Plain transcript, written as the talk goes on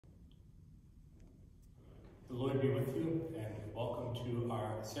Lord be with you, and welcome to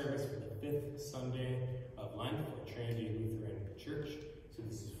our service for the 5th Sunday of Lent for Trinity Lutheran Church. So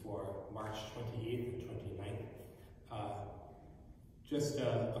this is for March 28th and 29th. Just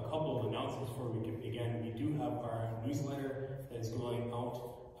a couple of announcements before we can begin. We do have our newsletter that is going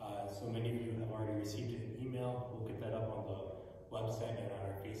out. So many of you have already received an email. We'll get that up on the website and on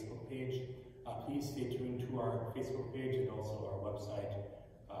our Facebook page. Please stay tuned to our Facebook page and also our website.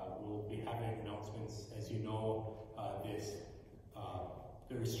 We'll be having announcements. As you know,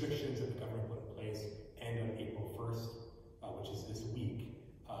 the restrictions that the government put in place end on April 1st, which is this week.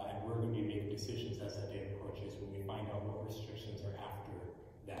 And we're going to be making decisions as that day approaches when we find out what restrictions are after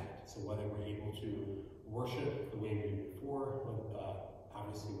that. So whether we're able to worship the way we did before,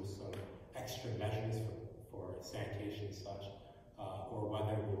 obviously with some extra measures for sanitation and such, or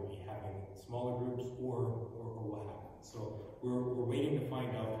whether we'll be having smaller groups or what happens. So we're waiting to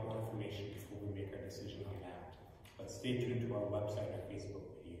find out more information before we make our decision on that. But stay tuned to our website and our Facebook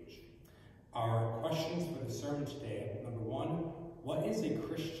page. Our questions for the sermon today: number 1, what is a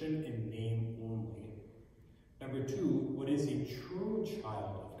Christian in name only? Number 2, what is a true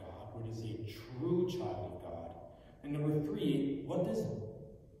child of God? What is a true child of God? And number 3,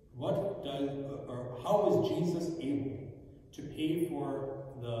 how is Jesus able to pay for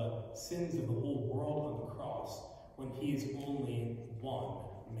the sins of the whole world on the cross when he is only one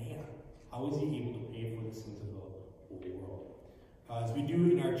man? How is he able to pay for the sins of the whole world? As we do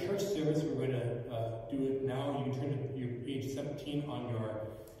in our church service, we're going to do it now. You can turn to your page 17 on your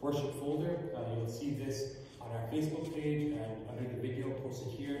worship folder. You'll see this on our Facebook page, and under the video posted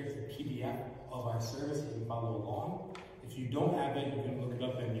here is a PDF of our service. You can follow along. If you don't have it, you can look it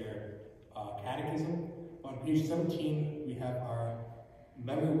up in your catechism. On page 17, we have our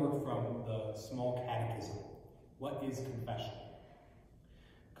memory work from the small catechism. What is confession?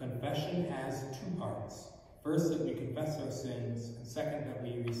 Confession has 2 parts. First, that we confess our sins, and second, that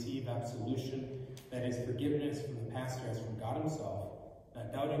we receive absolution, that is forgiveness from the pastor as from God himself,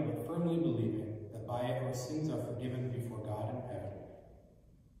 not doubting but firmly believing that by it our sins are forgiven before God in heaven.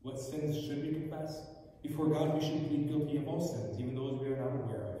 What sins should we confess? Before God, we should plead guilty of all sins, even those we are not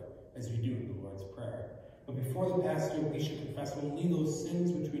aware of, as we do in the Lord's Prayer. But before the pastor, we should confess only those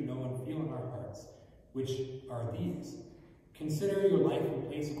sins which we know and feel in our hearts, which are these. Consider your life and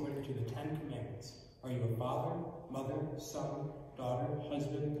place according to the 10 commandments. Are you a father, mother, son, daughter,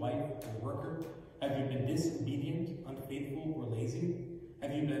 husband, wife, or worker? Have you been disobedient, unfaithful, or lazy?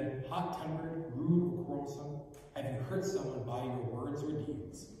 Have you been hot-tempered, rude, or quarrelsome? Have you hurt someone by your words or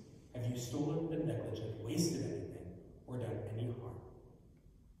deeds? Have you stolen, been negligent, wasted anything, or done any harm?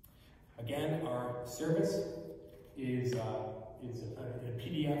 Again, our service is a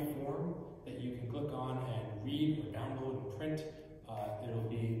PDF form that you can click on and read or download and print. It'll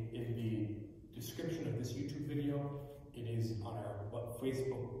be in the description of this YouTube video. It is on our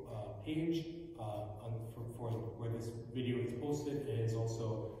Facebook page for where this video is posted. It is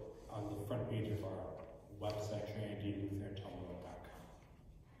also on the front page of our website, TrinityLutheranTumblr.com.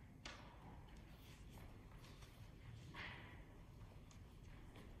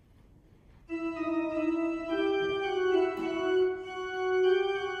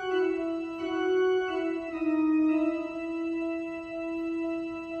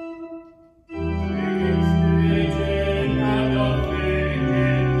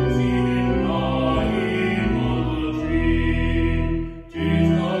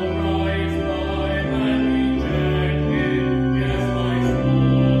 Jesus Christ, thy man rejected,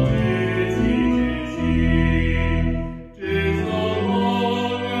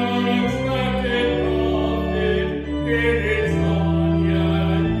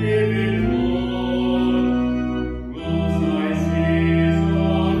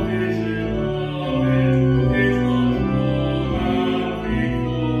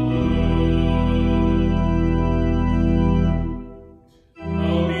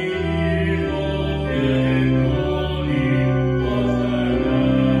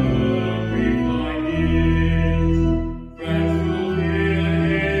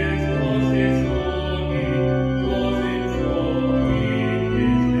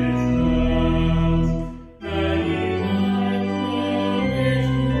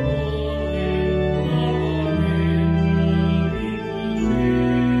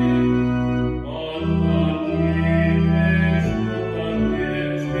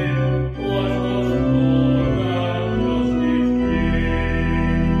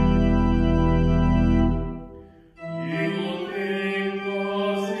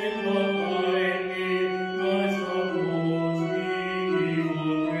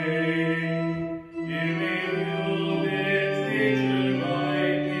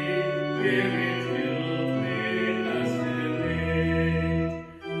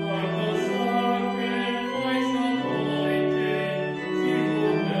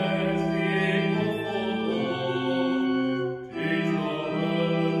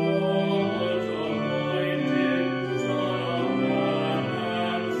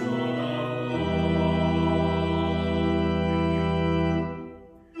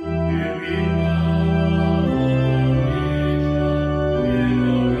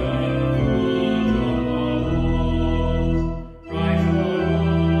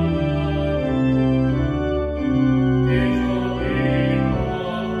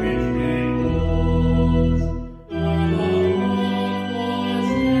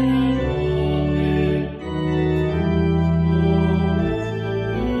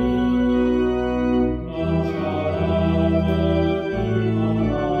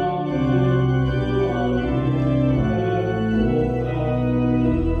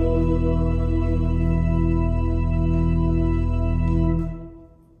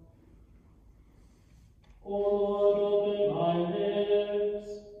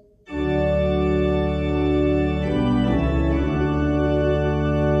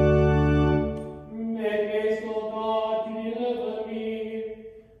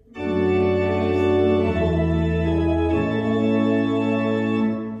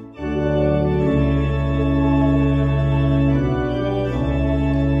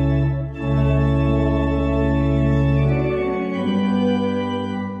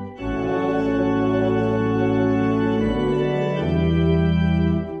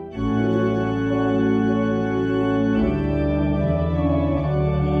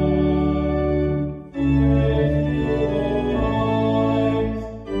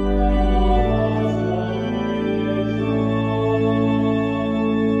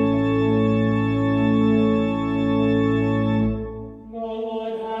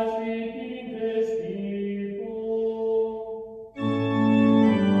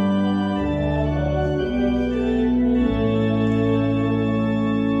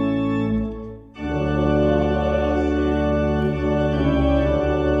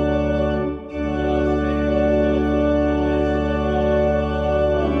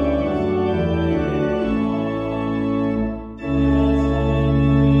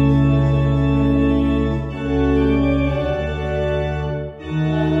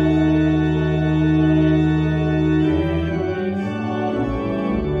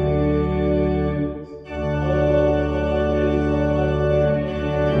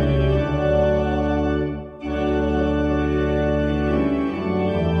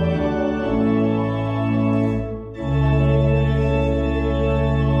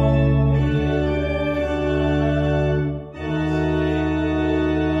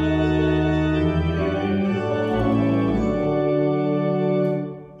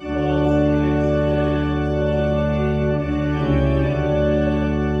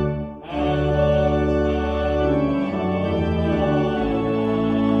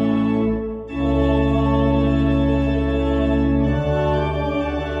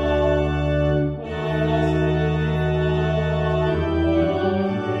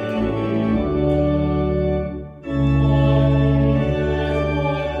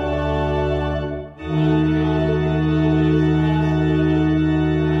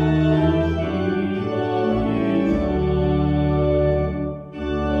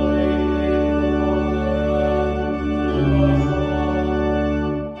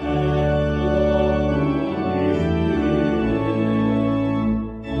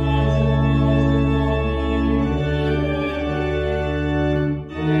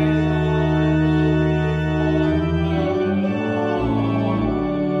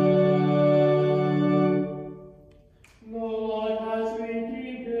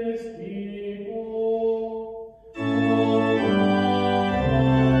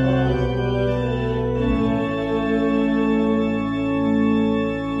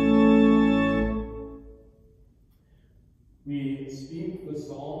 speak the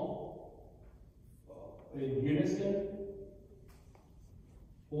psalm in unison,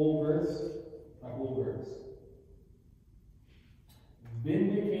 whole verse by whole verse.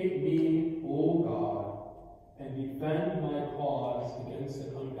 Vindicate me, O God, and defend my cause against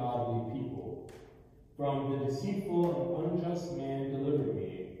an ungodly people. From the deceitful and unjust man deliver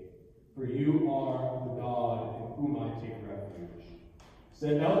me, for you are the God in whom I take refuge.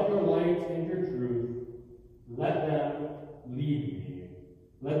 Send out your light and your truth. Let them lead me.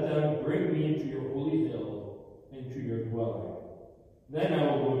 Let them bring me to your holy hill and to your dwelling. Then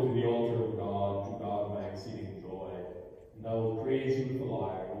I will go to the altar of God, to God my exceeding joy, and I will praise you with a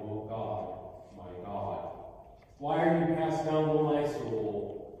lyre, O God, my God. Why are you cast down, O my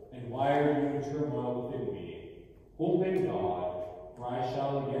soul, and why are you in turmoil within me? Hope in God, for I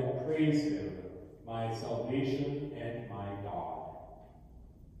shall again praise him, my salvation and my God.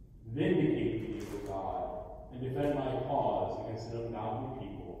 Vindicate me, O God, and defend my cause against an ungodly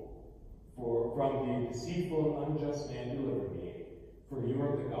people. For from the deceitful and unjust man deliver me, for you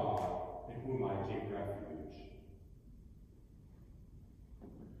are the God in whom I take refuge.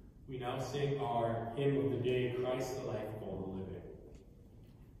 We now sing our hymn of the day, Christ the life of all the living.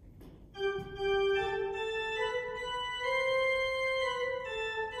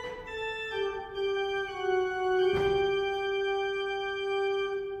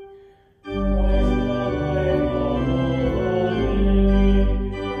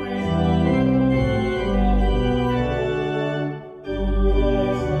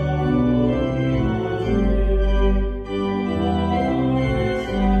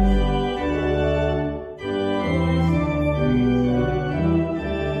 Praise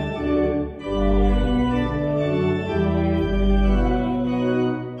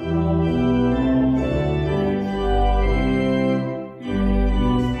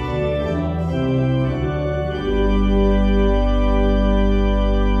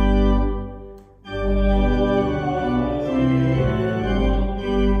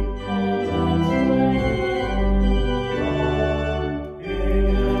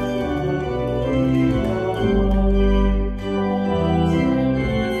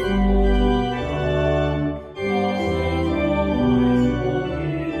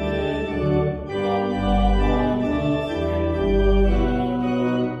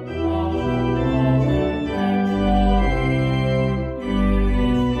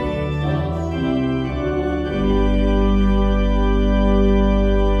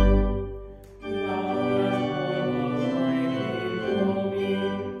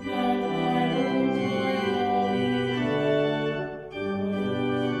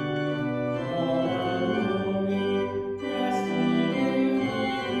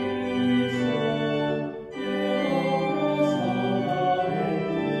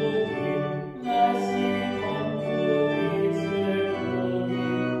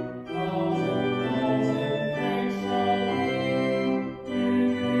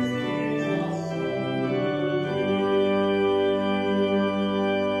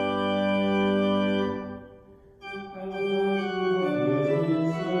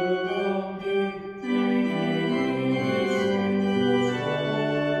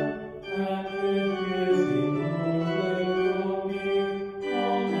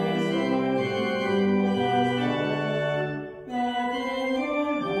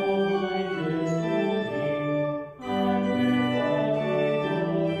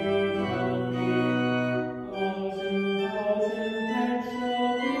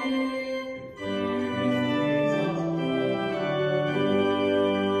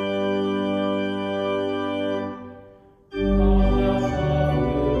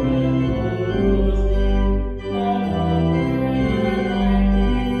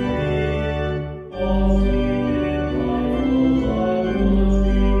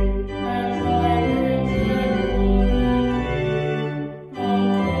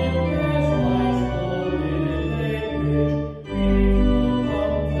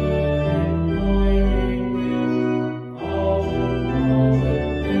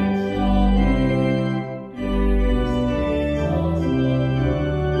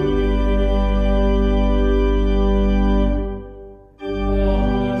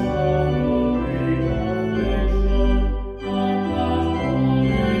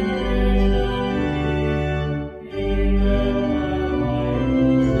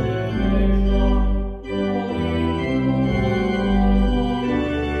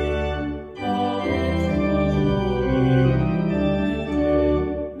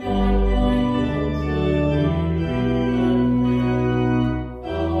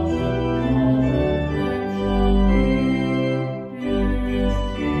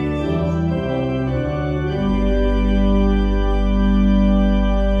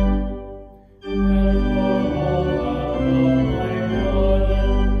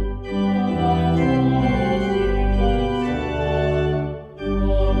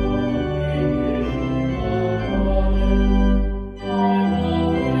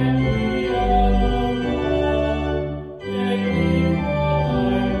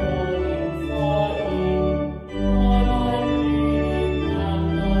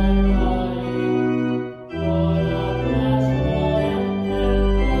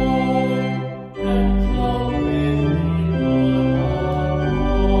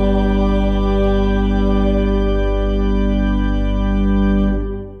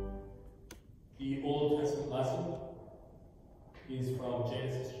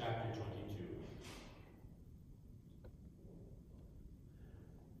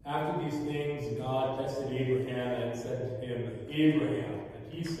to Abraham and said to him, Abraham.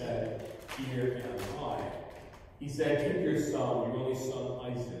 And he said, Here am I. He said, Take your son, your only son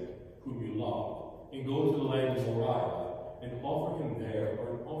Isaac, whom you love, and go to the land of Moriah, and offer him there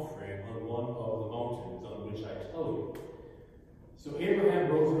for an offering on one of the mountains on which I tell you. So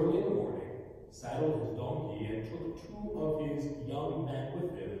Abraham rose early in the morning, saddled his donkey, and took 2 of his young men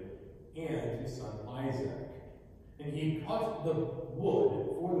with him, and his son Isaac. And he cut the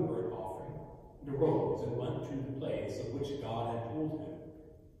wood for the burnt offering, and arose and went to the place of which God had told him.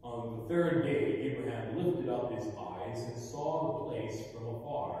 On the 3rd day, Abraham lifted up his eyes and saw the place from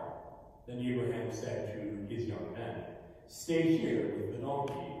afar. Then Abraham said to his young men, Stay here with the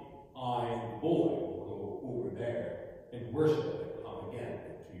donkey. I and the boy will go over there and worship and come again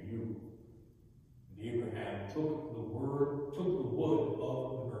to you. And Abraham took the wood of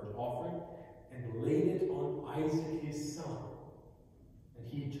the burnt offering and laid it on Isaac his son. And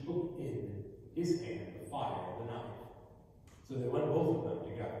he took in his hand the fire and the knife. So they went both of them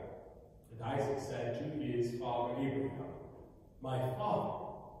together. And Isaac said to his father Abraham, My father.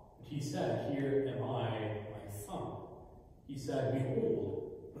 And he said, Here am I, my son. He said,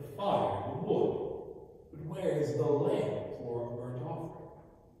 Behold, the fire, the wood, but where is the lamb for a burnt offering?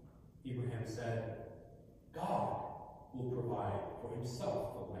 Abraham said, God will provide for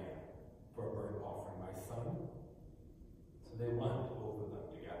himself the lamb for a burnt offering, my son. So they went, both of them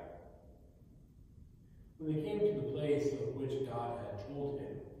together. When they came to the place of which God had told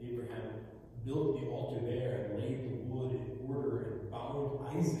him, Abraham built the altar there and laid the wood in order and bound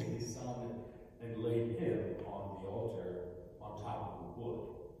Isaac his son and laid him on the altar on top of the wood.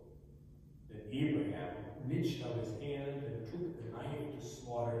 Then Abraham reached out his hand and took the knife to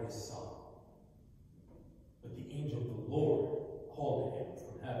slaughter his son. But the angel of the Lord called to him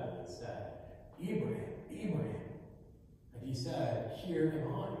from heaven and said, Abraham, Abraham. And he said, Here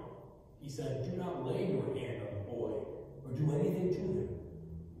am I. He said, Do not lay your hand on the boy or do anything to him.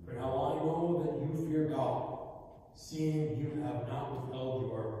 For now I know that you fear God, seeing you have not withheld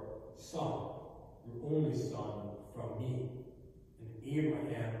your son, your only son, from me. And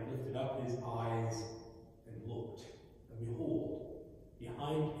Abraham lifted up his eyes and looked, and behold,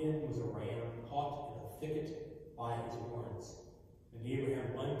 behind him was a ram caught in a thicket by his horns. And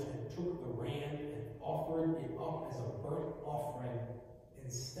Abraham went and took the ram and offered it up as a burnt offering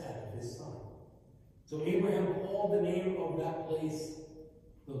instead of his son. So Abraham called the name of that place,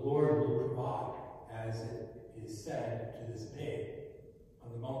 The Lord will provide, as it is said to this day,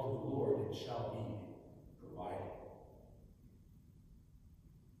 On the mount of the Lord it shall be provided.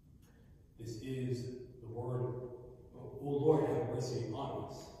 This is the word. O Lord, have mercy on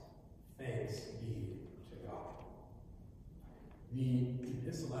us. Thanks be to God. The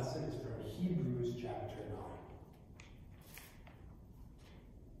epistle lesson is from Hebrews chapter 9.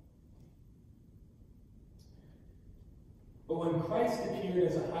 But when Christ appeared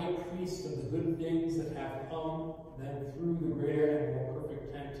as a high priest of the good things that have come, then through the greater and more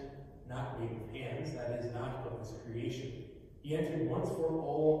perfect tent, not made with hands, that is, not of his creation, he entered once for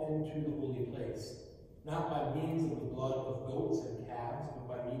all into the holy place, not by means of the blood of goats and calves, but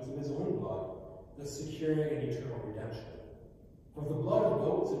by means of his own blood, thus securing an eternal redemption. For the blood of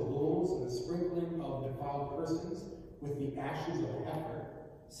goats and bulls and the sprinkling of defiled persons with the ashes of a heifer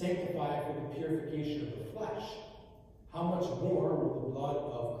sanctify for the purification of the flesh, how much more will the blood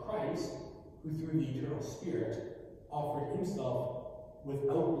of Christ, who through the eternal Spirit offered himself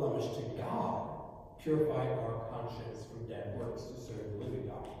without blemish to God, purify our conscience from dead works to serve the living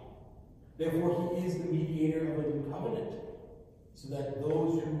God? Therefore he is the mediator of a new covenant, so that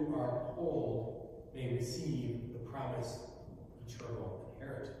those who are called may receive the promised eternal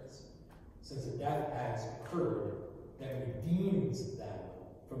inheritance, since a death has occurred that redeems them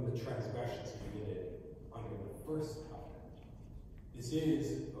from the transgressions committed under the first covenant. This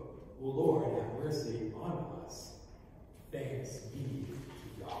is, O Lord, have mercy on us. Thanks be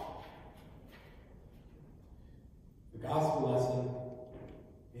to God. The gospel lesson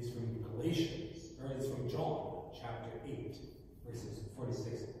is from Galatians, or it's from John, chapter 8, verses 46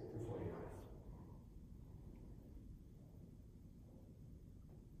 through 49.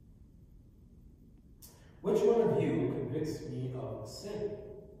 Which one of you convicts me of sin?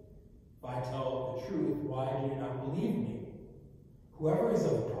 If I tell the truth, why do you not believe me? Whoever is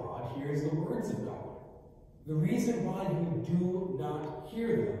of God hears the words of God. The reason why you do not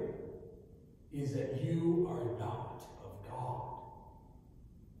hear them is that you are not of God.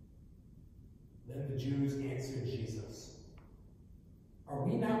 Then the Jews answered Jesus, Are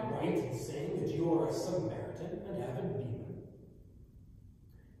we not right in saying that you are a Samaritan and have a demon?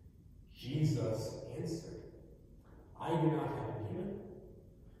 Jesus answered, I do not have a demon,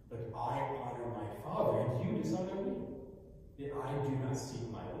 but I honor my Father, and I do not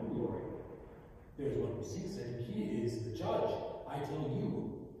seek my own glory. There is one who seeks it, and he is the judge. I tell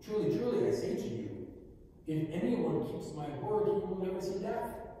you, truly, truly, I say to you, if anyone keeps my word, he will never see death.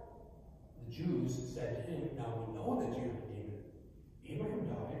 The Jews said to him, now we know that you are a demon. Abraham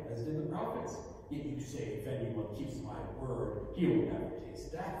died, as did the prophets. Yet you say, if anyone keeps my word, he will never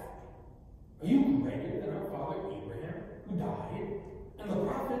taste death. Are you greater than our father Abraham, who died, and the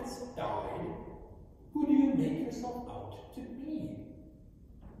prophets died? Who do you make yourself out to be?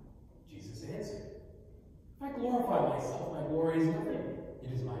 Jesus answered, if I glorify myself, my glory is nothing.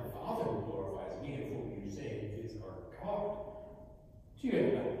 It is my Father who glorifies me, and whom you say is our God. You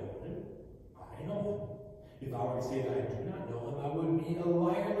have not known him. I know him. If I were to say that I do not know him, I would be a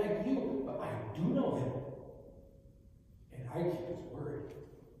liar like you, but I do know him, and I keep his word.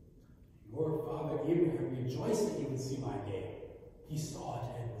 Your father Abraham rejoiced that you would see my day. He saw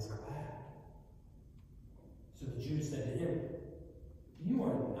it and was glad. So the Jews said to him, you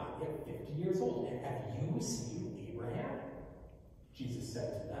are not yet 50 years old, and have you seen Abraham? Jesus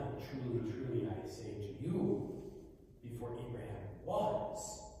said to them, truly, truly, I say to you, before Abraham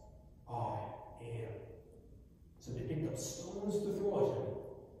was, I am. So they picked up stones to throw at him,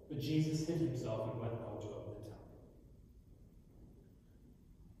 but Jesus hid himself and went out of the town.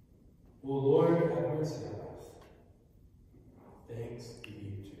 O Lord, have mercy on us. Thanks be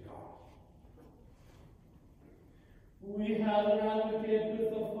to God. We have an advocate with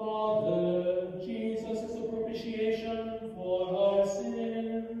the Father. Jesus is the propitiation for our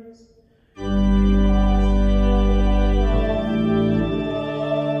sins.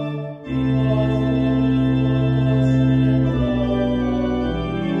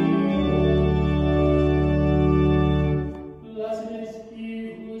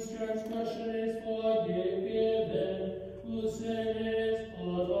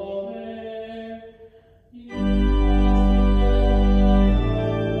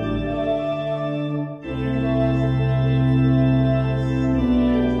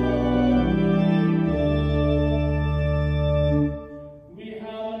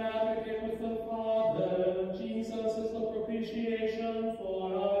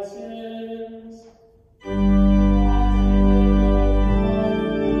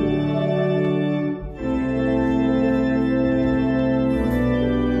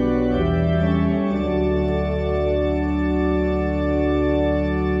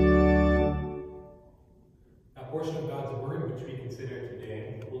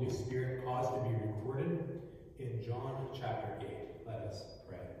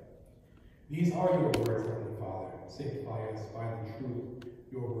 These are your words, Heavenly Father. Sanctify us by the truth.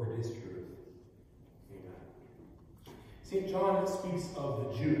 Your word is truth. Amen. St. John speaks of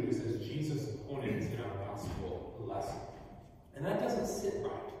the Jews as Jesus' opponents in our gospel lesson. And that doesn't sit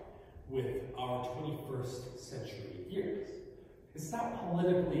right with our 21st century ears. It's not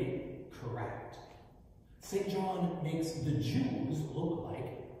politically correct. St. John makes the Jews look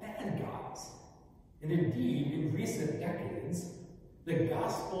like bad guys. And indeed, in recent decades, the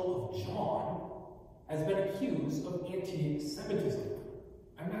Gospel of John has been accused of anti-Semitism.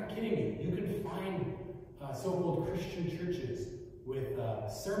 I'm not kidding you. You can find so-called Christian churches with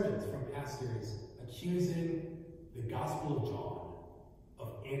sermons from pastors accusing the Gospel of John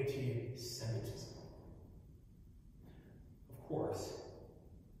of anti-Semitism. Of course,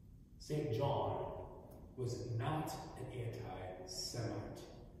 St. John was not an anti-Semite.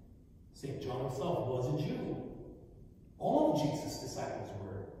 St. John himself was a Jew. All of Jesus' disciples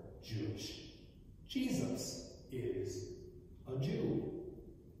were Jewish. Jesus is a Jew.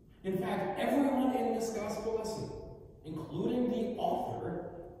 In fact, everyone in this gospel lesson, including the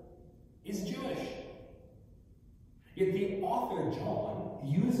author, is Jewish. Yet the author, John,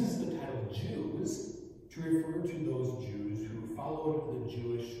 uses the title Jews to refer to those Jews who followed the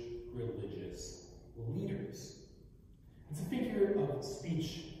Jewish religious leaders. It's a figure of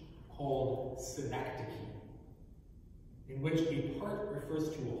speech called synecdoche, in which a part refers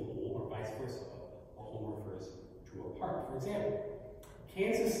to a whole, or vice versa. A whole refers to a part. For example,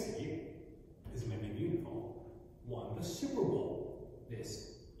 Kansas City, as many of you know, won the Super Bowl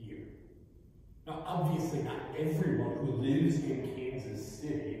this year. Now, obviously, not everyone who lives in Kansas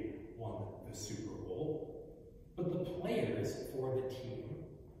City won the Super Bowl, but the players for the team,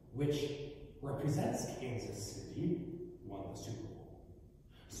 which represents Kansas City, won the Super Bowl.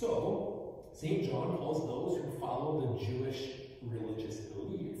 So, St. John calls those who follow the Jewish religious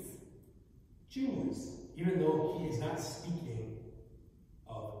elites Jews, even though he is not speaking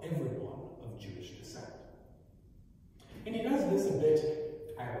of everyone of Jewish descent. And he does this a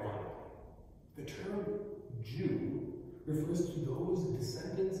bit ironically. The term Jew refers to those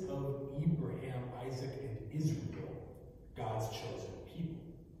descendants of Abraham, Isaac, and Israel God's chosen people.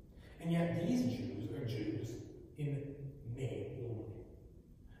 And yet these Jews are Jews in name only.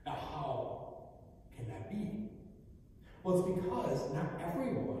 Now how can that be? Well, it's because not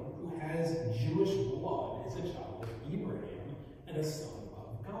everyone who has Jewish blood is a child of Abraham and a son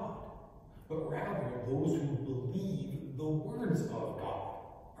of God. But rather, those who believe the words of God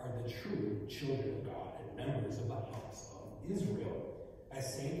are the true children of God and members of the house of Israel.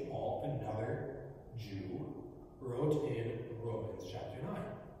 As St. Paul, another Jew, wrote in Romans chapter 9.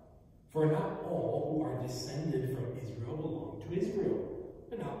 For not all who are descended from Israel belong to Israel,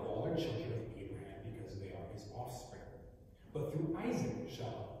 and not all are children of Abraham because they are his offspring. But through Isaac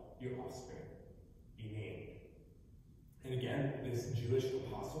shall your offspring be named. And again, this Jewish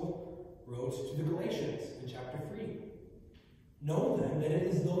apostle wrote to the Galatians in chapter 3. Know then that it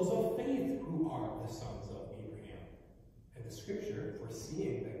is those of faith who are the sons of Abraham. And the scripture,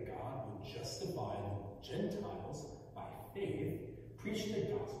 foreseeing that God would justify the Gentiles by faith, preached the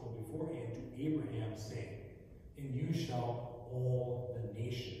gospel beforehand to Abraham, saying, in you shall all the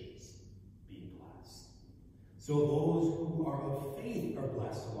nations be blessed. So those who are of faith are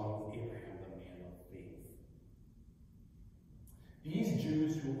blessed along with Abraham, the man of faith. These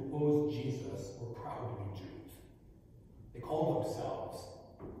Jews who opposed Jesus were proud to be Jews. They called themselves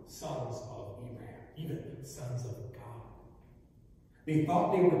sons of Abraham, even sons of God. They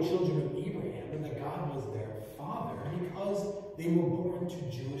thought they were children of Abraham and that God was their father because they were born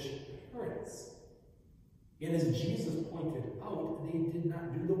to Jewish parents. Yet as Jesus pointed out, they did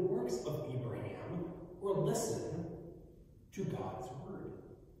not do the works of Abraham or listen to God's word.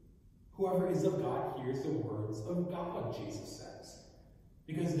 Whoever is of God hears the words of God, Jesus says.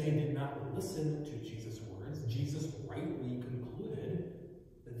 Because they did not listen to Jesus' words, Jesus rightly concluded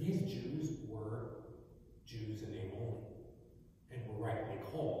that these Jews were Jews in name only, and were rightly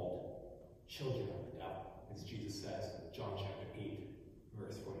called children of the devil, as Jesus says in John chapter 8,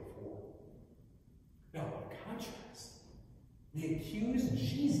 verse 44. Now, in contrast, they accused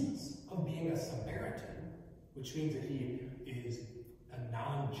Jesus of being a Samaritan, which means that he is a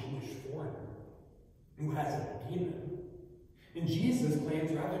non-Jewish foreigner who has a demon. And Jesus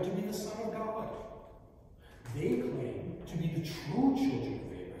claims rather to be the Son of God. They claim to be the true children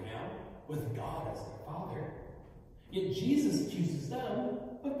of Abraham, with God as their father. Yet Jesus accuses them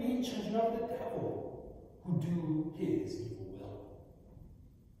of being children of the devil, who do his evil will.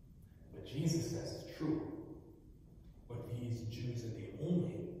 But Jesus says it's true. What these Jews and they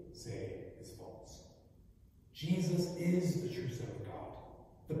only say is false. Jesus is the true Son of God,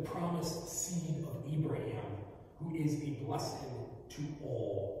 the promised seed of Abraham, who is a blessing to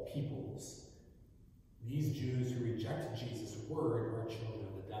all peoples. These Jews who reject Jesus' word are children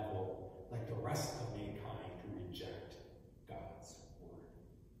of the devil, like the rest of mankind who reject God's word.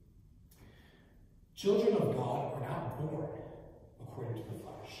 Children of God are not born according to the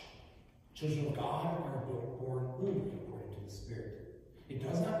flesh. Children of God are born only according to the Spirit. It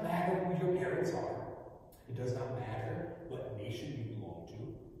does not matter who your parents are. It does not matter what nation you belong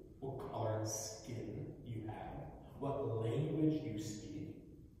to, what color skin you have, what language you speak.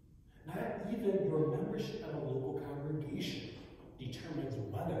 Not even your membership in a local congregation determines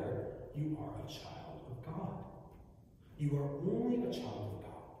whether you are a child of God. You are only a child of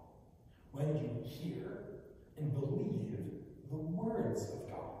God when you hear and believe the words of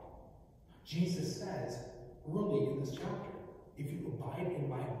God. Jesus says early in this chapter, if you abide in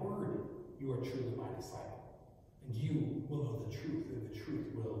my word, you are truly my disciple, and you will know the truth, and the truth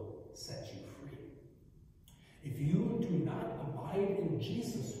will set you free. If you do not abide in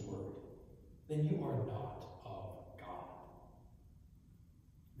Jesus' word, then you are not of God.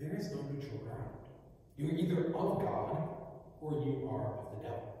 There is no neutral ground. You are either of God or you are of the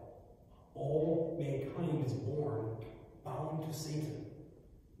devil. All mankind is born bound to Satan.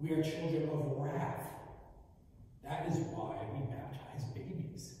 We are children of wrath. That is why we baptize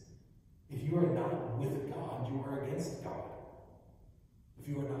babies. If you are not with God, you are against God. If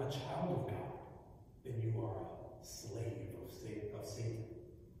you are not a child of God, then you are a slave of Satan.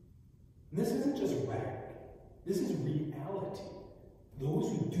 And this isn't just rhetoric. This is reality. Those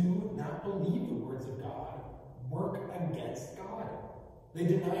who do not believe the words of God work against God. They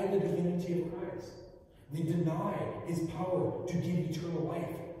deny the divinity of Christ. They deny his power to give eternal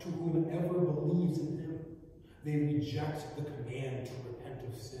life to whomever believes in him. They reject the command to repent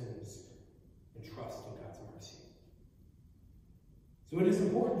of sins and trust in God's mercy. So it is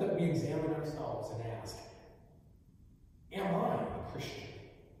important that we examine ourselves and ask, am I a Christian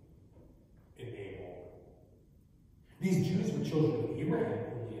in name only? These Jews were children of Abraham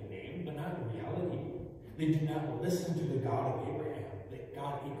only in name, but not in reality. They did not listen to the God of Abraham, that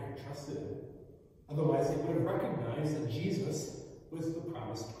God Abraham trusted in. Otherwise, they would have recognized that Jesus was the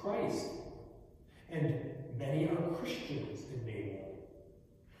promised Christ. And many are Christians in Babel.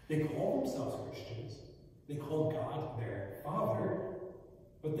 They call themselves Christians. They call God their Father,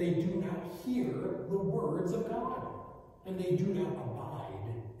 but they do not hear the words of God, and they do not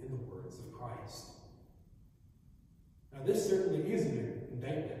abide in the words of Christ. Now, this certainly is an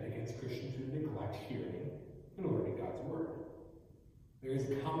indictment against Christians who neglect hearing and learning God's word. There is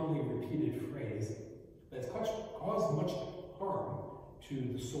a commonly repeated phrase that's caused much harm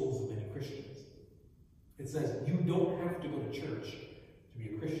to the souls of many Christians. It says, you don't have to go to church to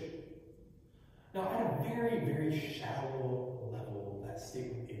be a Christian. Now, at a very, very shallow level, that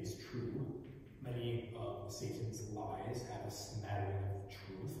statement is true. Many of Satan's lies have a smattering of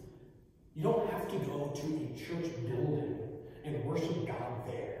truth. You don't have to go to a church building and worship God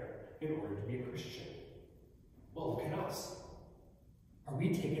there in order to be a Christian. Well, look at us. Are we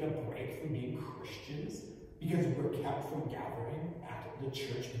taking a break from being Christians because we're kept from gathering at the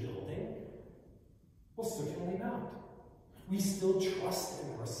church building? Well, certainly not. We still trust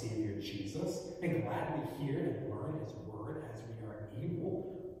in our Savior Jesus and gladly hear and learn his word as we are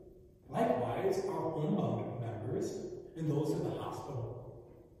able. Likewise, our own members and those in the hospital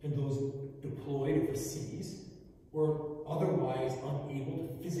and those deployed overseas or otherwise unable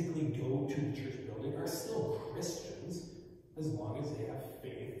to physically go to the church building are still Christians as long as they have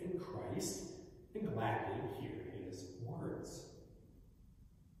faith in Christ and gladly hear his words.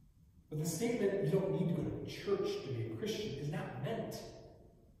 But the statement, you don't need to go to church to be a Christian, is not meant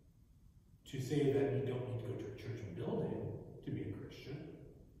to say that you don't need to go to a church building to be a Christian.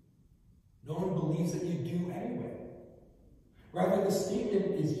 No one believes that you do anyway. Rather, the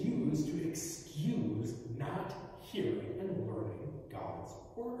statement is used to excuse not hearing and learning God's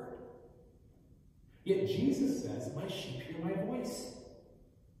word. Yet Jesus says, my sheep hear my voice.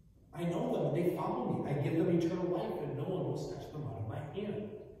 I know them, and they follow me. I give them eternal life, and no one will snatch them out of my hand.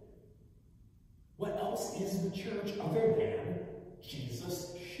 What else is the church other than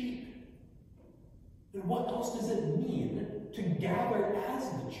Jesus' sheep? And what else does it mean to gather as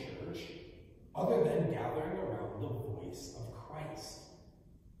the church other than gathering around the voice of Christ?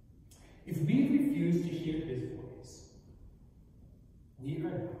 If we refuse to hear his voice, we are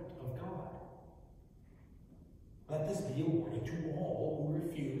not of God. Let this be a warning to all who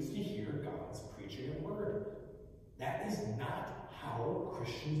refuse to hear God's preaching and word. That is not how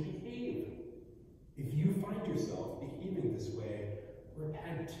Christians behave. If you find yourself behaving this way,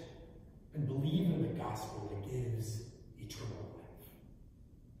 repent and believe in the gospel that gives eternal life.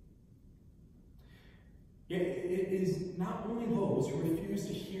 Yet it is not only those who refuse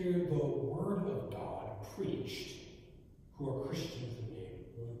to hear the word of God preached who are Christians in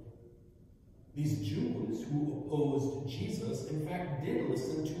name. These Jews who opposed Jesus, in fact, did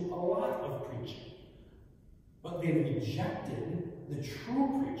listen to a lot of preaching, but they rejected the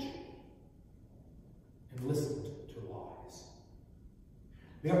true preaching and listened to lies.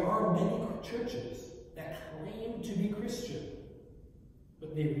 There are many churches that claim to be Christian,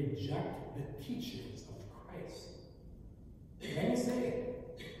 but they reject the teachings of Christ. Many say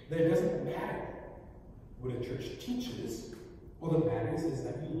that it doesn't matter what a church teaches. All that matters is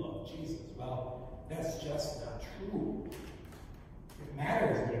that you love Jesus. Well, that's just not true. It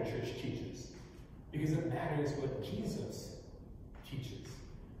matters what a church teaches, because it matters what Jesus teaches.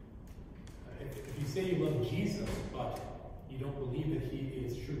 If you say you love Jesus, but you don't believe that he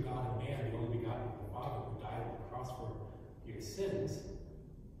is true God and man, the only begotten of the Father who died on the cross for your sins,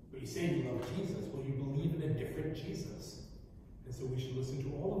 but you say you love Jesus, well, you believe in a different Jesus. And so we should listen to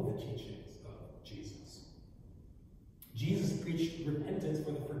all of the teachings of Jesus. Jesus preached repentance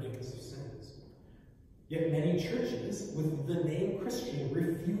for the forgiveness of sins. Yet many churches with the name Christian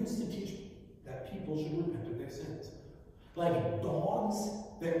refuse to teach that people should repent of their sins. Like dogs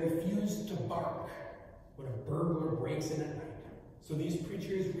that refuse to bark when a burglar breaks in at night. So these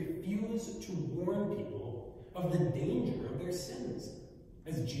preachers refuse to warn people of the danger of their sins,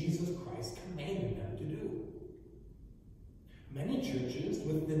 as Jesus Christ commanded them to do. Many churches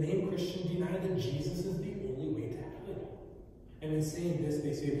with the name Christian deny that Jesus is the only way to heaven. And in saying this,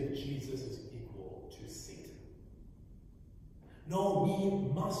 they say that Jesus is equal to Satan. No,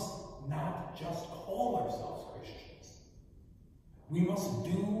 we must not just call ourselves Christians. We must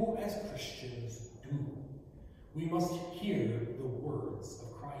do as Christians do. We must hear the words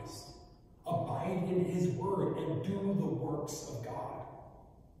of Christ, abide in his word, and do the works of God.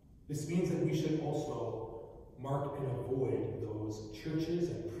 This means that we should also mark and avoid those churches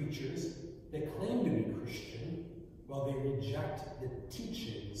and preachers that claim to be Christian while they reject the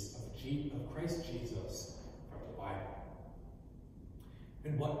teachings of Christ Jesus from the Bible.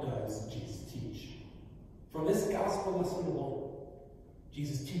 And what does Jesus teach? From this gospel lesson alone,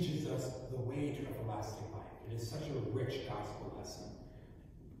 Jesus teaches us the way to everlasting life. It is such a rich gospel lesson.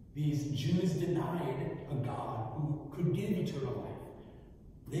 These Jews denied a God who could give eternal life.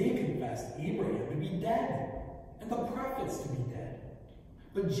 They confessed Abraham to be dead and the prophets to be dead.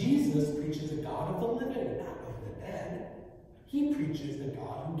 But Jesus preaches a God of the living, not of the dead. He preaches a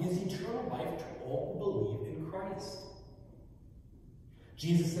God who gives eternal life to all who believe in Christ.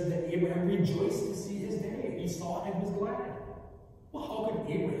 Jesus said that Abraham rejoiced to see his day. He saw it and was glad. Well, how could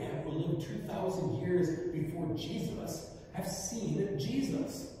Abraham, who lived 2,000 years before Jesus, have seen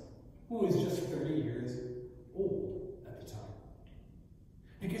Jesus, who was just 30 years old at the time?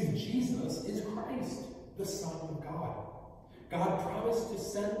 Because Jesus is Christ, the Son of God. God promised to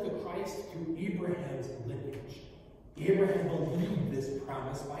send the Christ through Abraham's lineage. Abraham believed this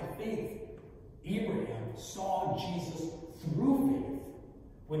promise by faith. Abraham saw Jesus through faith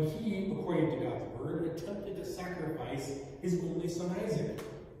when he, according to God's word, attempted to sacrifice his only son Isaac,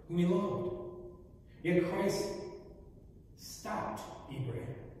 whom he loved. Yet Christ stopped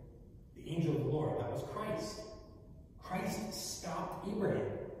Abraham. The angel of the Lord, that was Christ. Christ stopped Abraham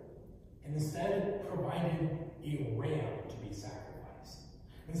and instead provided a ram to be sacrificed.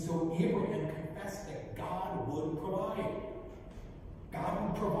 And so Abraham confessed that God would provide. God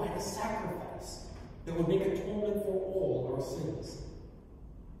would provide a sacrifice that would make atonement for all our sins.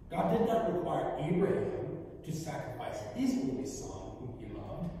 God did not require Abraham to sacrifice his only son, whom he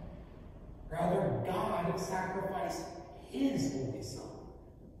loved. Rather, God sacrificed his only son,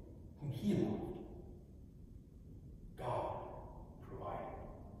 whom he loved. God provided.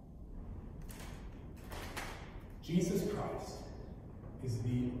 Jesus Christ is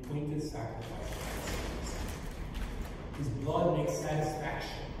the appointed sacrifice for our sins. His blood makes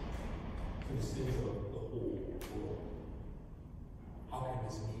satisfaction for the sins of the whole world. How can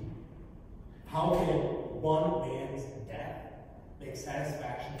this be? How can one man's death make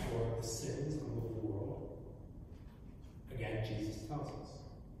satisfaction for the sins of the whole world? Again, Jesus tells us,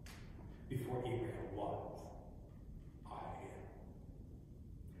 before Abraham was, I am.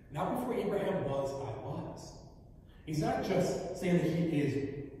 Not before Abraham was, I was. He's not just saying that he is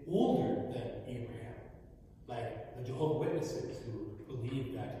older than Abraham, like the Jehovah's Witnesses who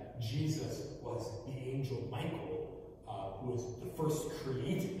believe that Jesus was the angel Michael, who was the first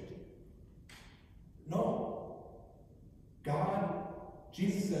created. No.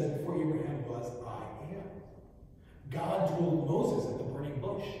 Jesus says before Abraham was, I am. God told Moses at the burning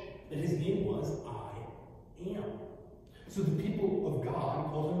bush that his name was I am. So the people of God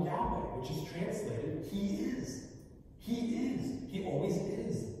called him Yahweh, which is translated, He is. He is. He always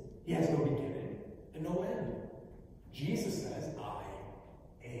is. He has no beginning and no end. Jesus says, I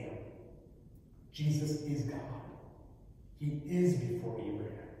am. Jesus is God. He is before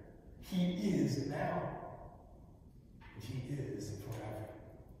Abraham. He is now. And he is forever.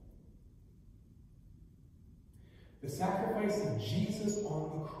 The sacrifice of Jesus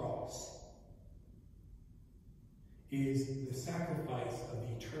on the cross is the sacrifice of the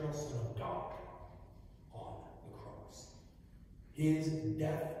eternal Son of God on the cross. His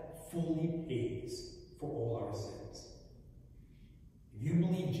death fully pays for all our sins. If you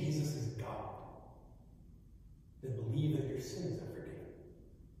believe Jesus is God, then believe that your sins are forgiven.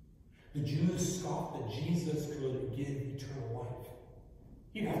 The Jews scoffed that Jesus could give eternal life.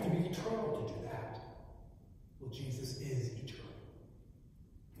 You'd have to be eternal to do that. Well, Jesus is eternal.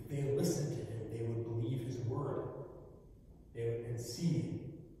 If they listened to him, they would believe his word. They would see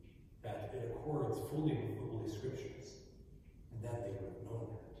that it accords fully with the Holy Scriptures, and then they would have known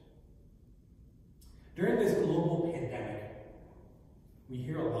that. During this global pandemic, we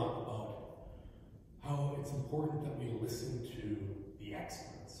hear a lot about how it's important that we listen to the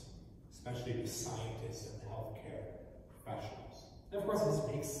experts, especially the scientists and the healthcare professionals. And of course, this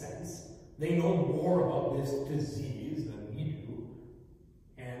makes sense. They know more about this disease than we do.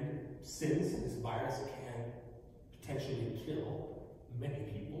 And since this virus can potentially kill many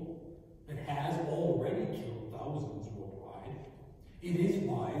people, and has already killed thousands worldwide, it is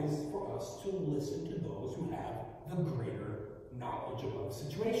wise for us to listen to those who have the greater knowledge about the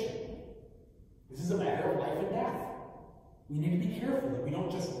situation. This is a matter of life and death. We need to be careful that we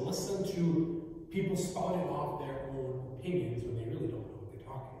don't just listen to people spouting off their own opinions when they really don't know what they're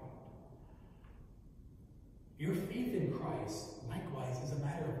talking about. Your faith in Christ, likewise, is a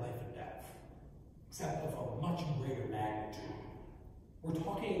matter of life and death, except of a much greater magnitude. We're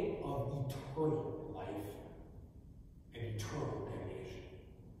talking of eternal life and eternal damnation.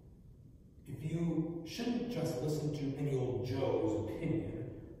 If you shouldn't just listen to any old Joe's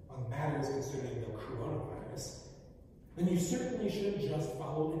opinion on matters concerning the coronavirus, then you certainly shouldn't just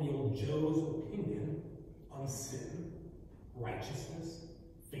follow any old Joe's opinion on sin, righteousness,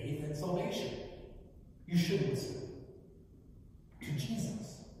 faith, and salvation. You should listen to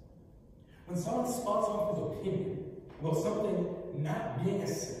Jesus. When someone spouts off his opinion about something not being a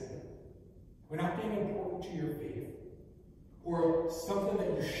sin, or not being important to your faith, or something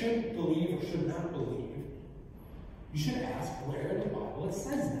that you should believe or should not believe, you should ask where in the Bible it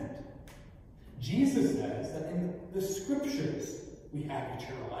says that. Jesus says that in the Scriptures we have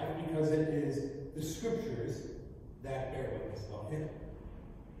eternal life because it is the Scriptures that bear witness about him.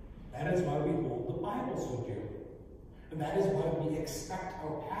 That is why we hold the Bible so dearly. And that is why we expect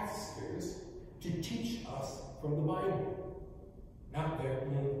our pastors to teach us from the Bible, not their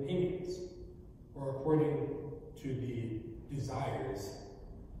own opinions, or according to the desires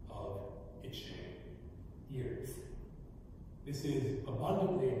of itching ears. This is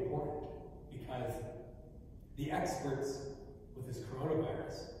abundantly important because the experts with this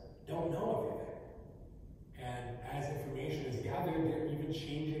coronavirus don't know everything. And as information is gathered, they're even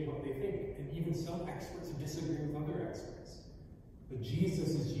changing what they think. And even some experts disagree with other experts. But Jesus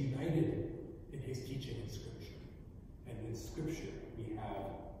is united in his teaching in Scripture. And in Scripture, we have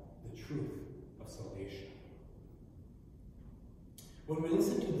the truth of salvation. When we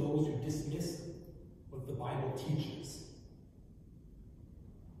listen to those who dismiss what the Bible teaches,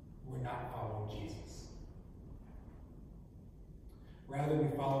 we're not following Jesus. Rather,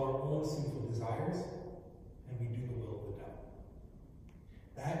 we follow our own sinful desires, and we do the will of the devil.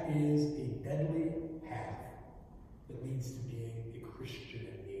 That is a deadly path that leads to being a Christian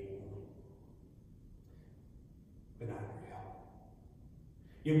in name only, but not in reality.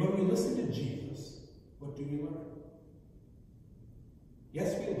 Yet when we listen to Jesus, what do we learn?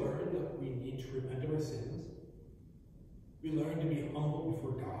 Yes, we learn that we need to repent of our sins. We learn to be humble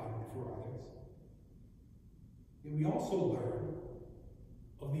before God and before others. Yet we also learn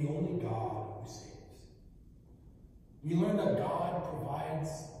of the only God who saves. We learn that God provides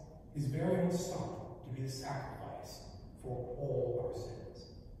his very own Son to be the sacrifice for all our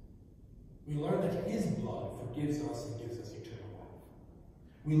sins. We learn that his blood forgives us and gives us eternal life.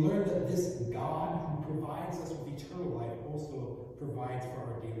 We learn that this God who provides us with eternal life also provides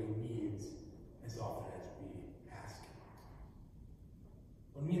for our daily needs as often as we ask him.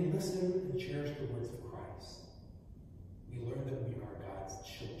 When we listen and cherish the words of Christ, we learn that we are God's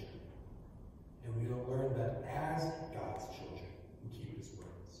children. And we learn that as God's children who keep his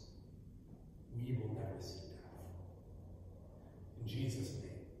words, we will never see death. In Jesus'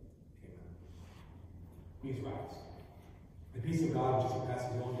 name, amen. Please rise. The peace of God, which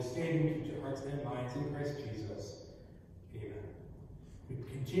surpasses all understanding, keep your hearts and minds in Christ Jesus. Amen. We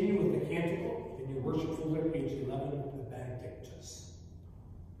continue with the canticle in your worship folder, page 11, the Benedictus.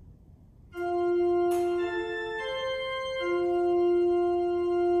 Amen.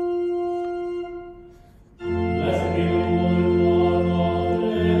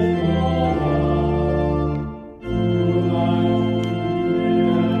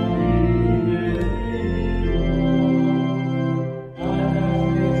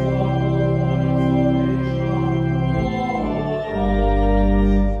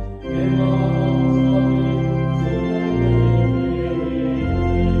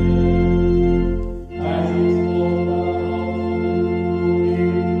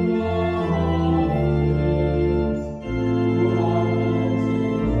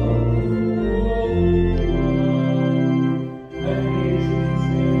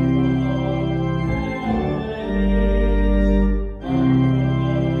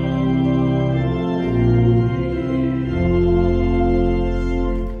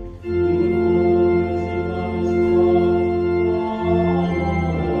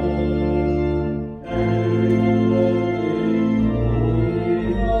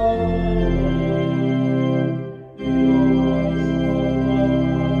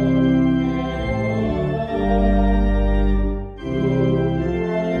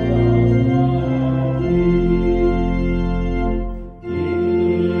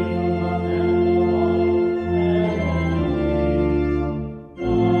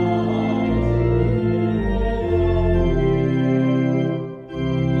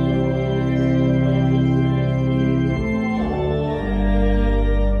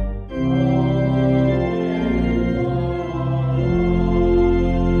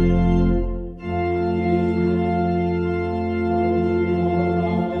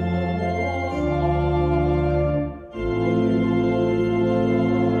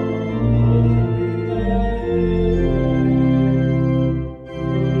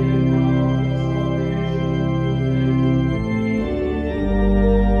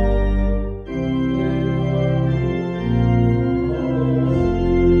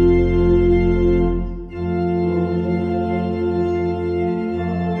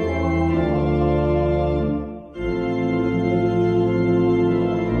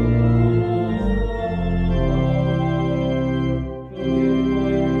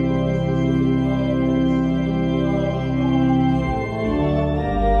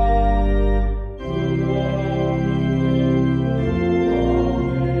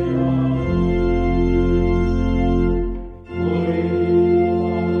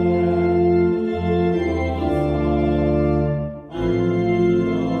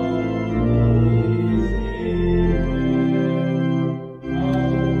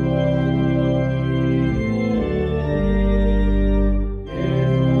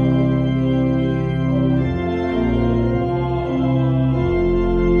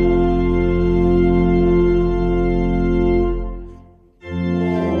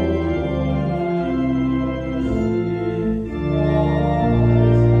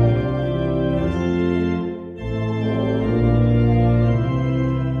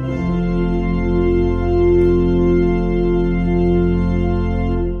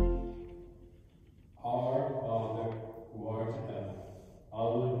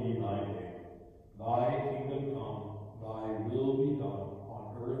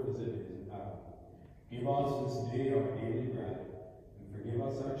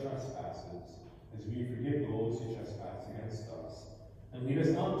 as we forgive those who trespass against us. And lead us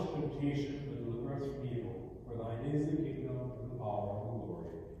not into temptation, but deliver us from evil. For thine is the kingdom, and the power, and the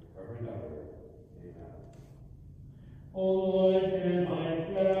glory, forever and ever. Amen. O Lord, hear my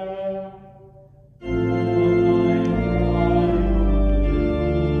prayer.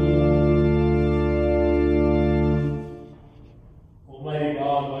 Almighty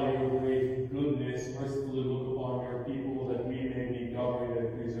God, by your great goodness, mercifully look upon your people, that we may be governed and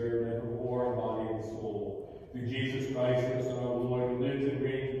preserved in every war, body, and soul. Through Jesus Christ, your Son, our Lord, who lives and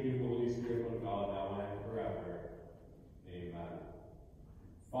reigns with you, the Holy Spirit, one God, now and forever. Amen.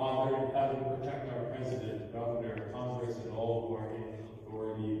 Father in heaven, protect our President, Governor, Congress, and all who are in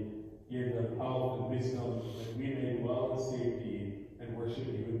authority. Give them health and wisdom, that we may dwell in safety and worship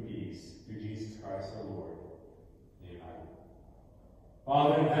you in peace. Through Jesus Christ, our Lord. Amen.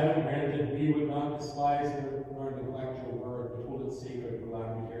 Father in heaven, grant that we would not despise nor neglect your word, but hold it sacred and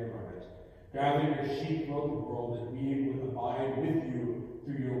glad we hear from it. Gather your sheep throughout the world, that we would abide with you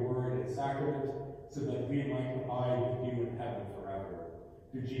through your word and sacrament, so that we might abide with you in heaven forever.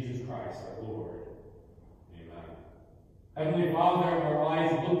 Through Jesus Christ our Lord. Amen. Heavenly Father, our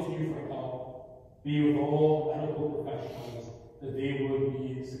eyes look to you for help. Be with all medical professionals, that they would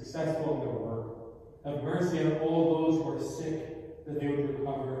be successful in their work. Have mercy on all those who are sick, that they would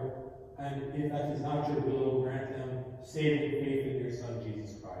recover. And if that is not your will, grant them saving faith in your Son,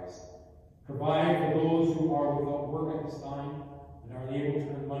 Jesus Christ. Provide for those who are without work at this time and are unable to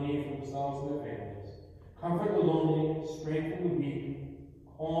earn money for themselves and their families. Comfort the lonely, strengthen the weak,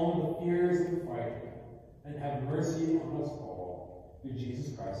 calm the fears and the frightened, and have mercy on us all. Through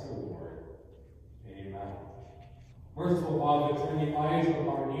Jesus Christ our Lord. Amen. Merciful Father, turn the eyes of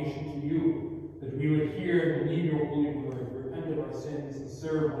our nation to you, that we would hear and believe your holy word, repent of our sins, and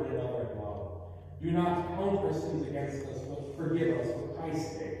serve one another in love. Do not count our sins against us, but forgive us for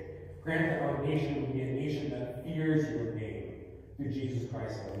Christ's sake. Grant that our nation will be a nation that fears your name. Through Jesus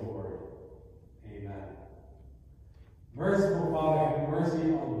Christ our Lord. Amen. Merciful Father, have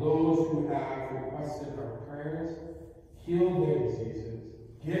mercy on those who have requested our prayers. Heal their diseases.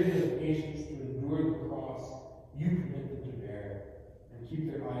 Give them patience to endure the cross you permit them to bear, and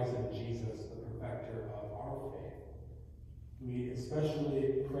keep their eyes on Jesus, the perfecter of our faith. We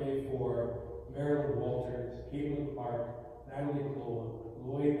especially pray for Marilyn Walters, Caitlin Clark, Natalie Clowen,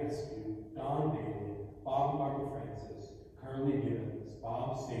 Lloyd Eskew, Don Bailey, Bob and Barbara Francis, Carly Gibbons,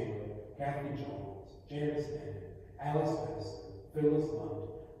 Bob Saylor, Kathy Jones, Janice Bennett, Alice Madison, Phyllis Lund,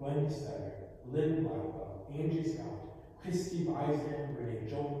 Wendy Stetter, Lynn Blackwell, Angie Scott, Christy Beisland, Renee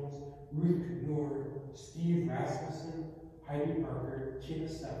Jones, Ruth Knur, Steve Rasmussen, Heidi Parker, Tina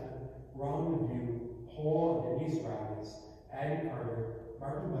Steffen, Ron Debu, Paul and Denise Rabbits, Addie Carter,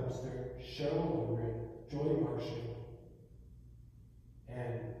 Martin Webster, Cheryl Lundgren, Joy Marshall,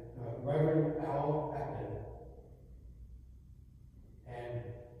 and Reverend Al Eppin, and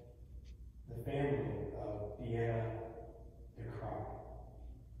the family of Deanna DeCry.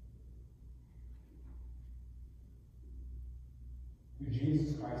 Through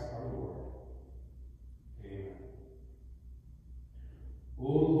Jesus Christ our Lord. Amen. O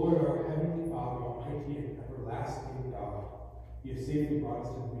Lord, our heavenly Father, almighty and everlasting God, you have safely brought us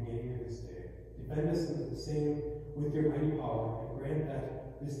to the beginning of this day. Defend us in the same with your mighty power, and grant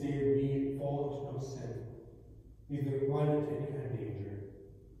that this day we fall into no sin, neither run into any kind of danger,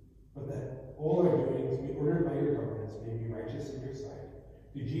 but that all our doings be ordered by your governance may be righteous in your sight.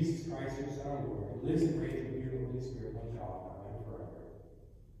 Through Jesus Christ, your Son, our Lord, who lives and reigns with you in the Holy Spirit, one God, now and forever.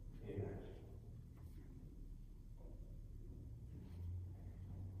 Amen.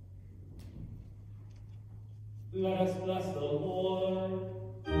 Let us bless the Lord.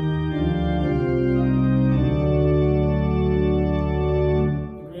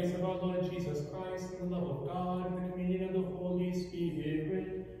 The grace of our Lord Jesus Christ, and the love of God, and the communion of the Holy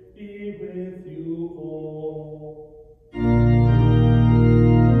Spirit be with you all.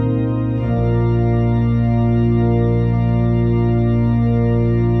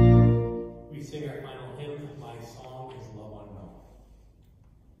 We sing our final hymn, My Song is Love Unknown.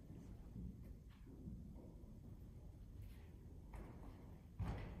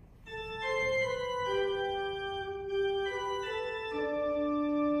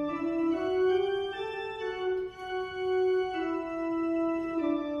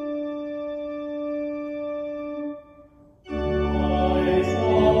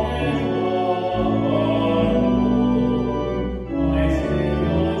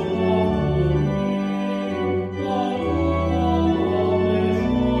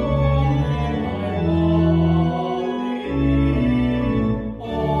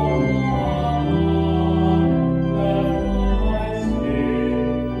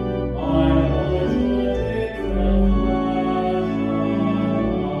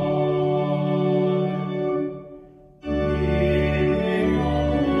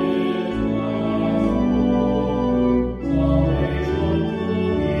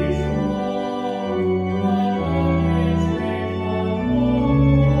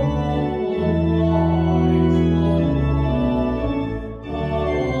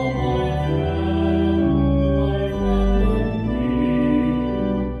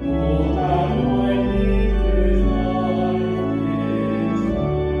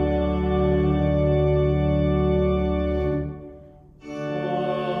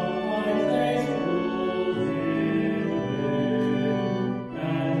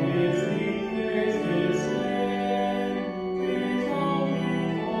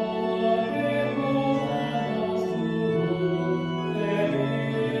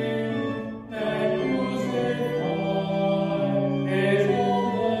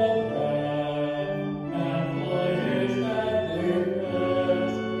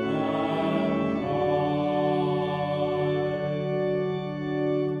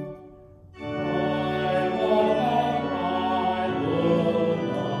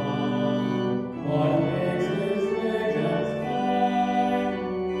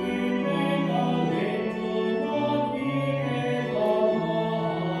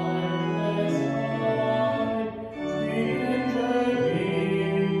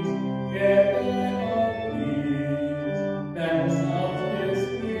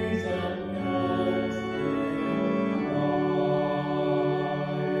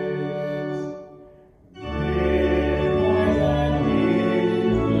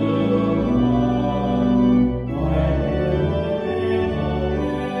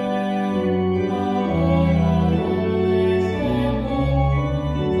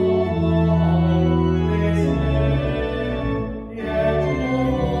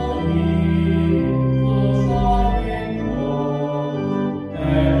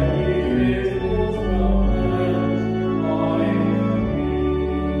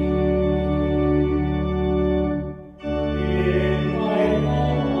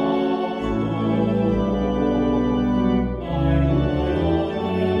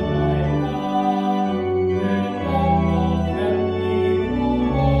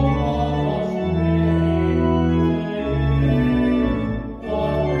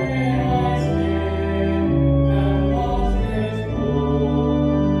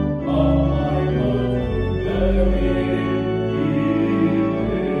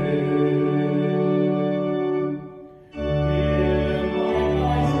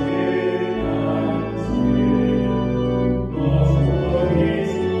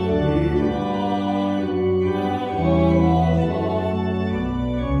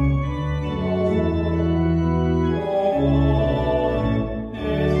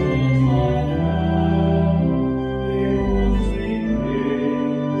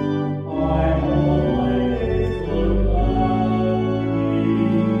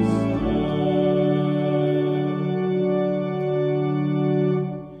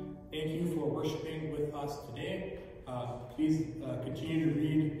 Please continue to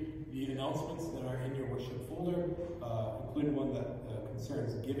read the announcements that are in your worship folder, including one that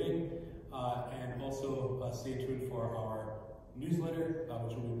concerns giving, and also stay tuned for our newsletter,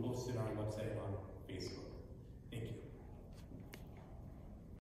 which will be